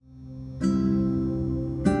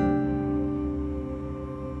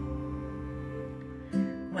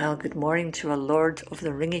Well, good morning to a Lord of the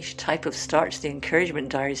Ringish type of start to the encouragement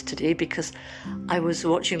diaries today, because I was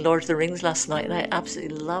watching Lord of the Rings last night and I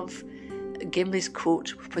absolutely love Gimli's quote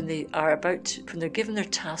when they're given their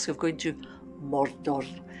task of going to Mordor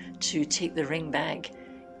to take the ring back.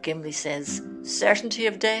 Gimli says, "Certainty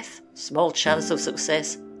of death, small chance of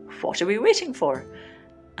success. What are we waiting for?"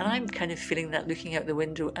 And I'm kind of feeling that looking out the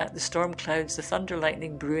window at the storm clouds, the thunder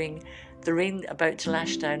lightning brewing, the rain about to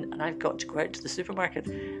lash down, and I've got to go out to the supermarket.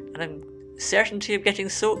 And I'm certainty of getting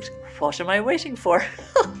soaked. What am I waiting for?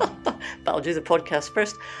 But I'll do the podcast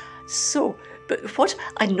first. But what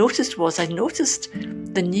I noticed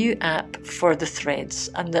the new app for the threads,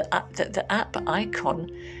 and the app icon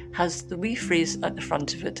has the wee phrase at the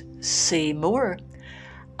front of it, "Say more."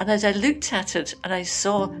 And as I looked at it and I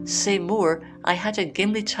saw "say more," I had a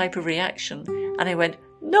Gimli type of reaction, and I went,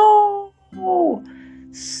 "No!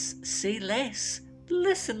 Say less,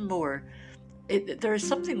 listen more." There is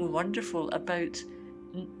something wonderful about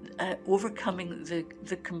overcoming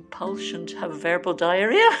the compulsion to have verbal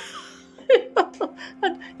diarrhea.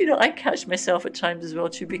 And I catch myself at times as well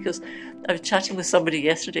too, because I was chatting with somebody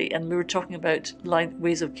yesterday and we were talking about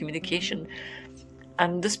ways of communication.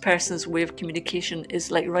 And this person's way of communication is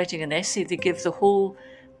like writing an essay. They give the whole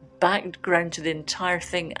background to the entire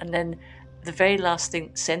thing, and then the very last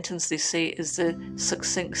sentence they say is the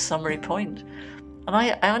succinct summary point. And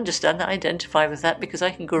I understand that, I identify with that, because I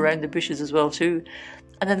can go around the bushes as well too.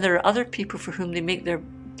 And then there are other people for whom they make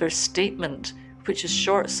their statement, which is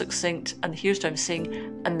short, succinct, and here's what I'm saying,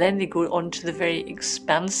 and then they go on to the very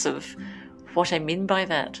expansive, what I mean by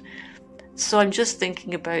that. So I'm just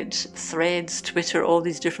thinking about threads, Twitter, all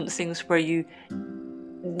these different things where you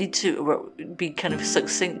need to be kind of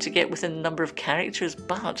succinct to get within a number of characters,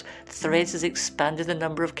 but threads has expanded the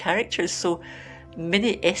number of characters, so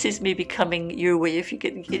mini essays may be coming your way if you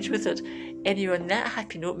get engaged with it. Anyway, on that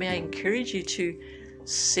happy note, may I encourage you to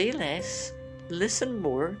say less, listen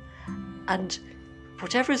more, and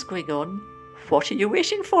whatever is going on, what are you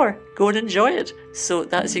waiting for? Go and enjoy it. So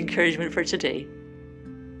that's encouragement for today.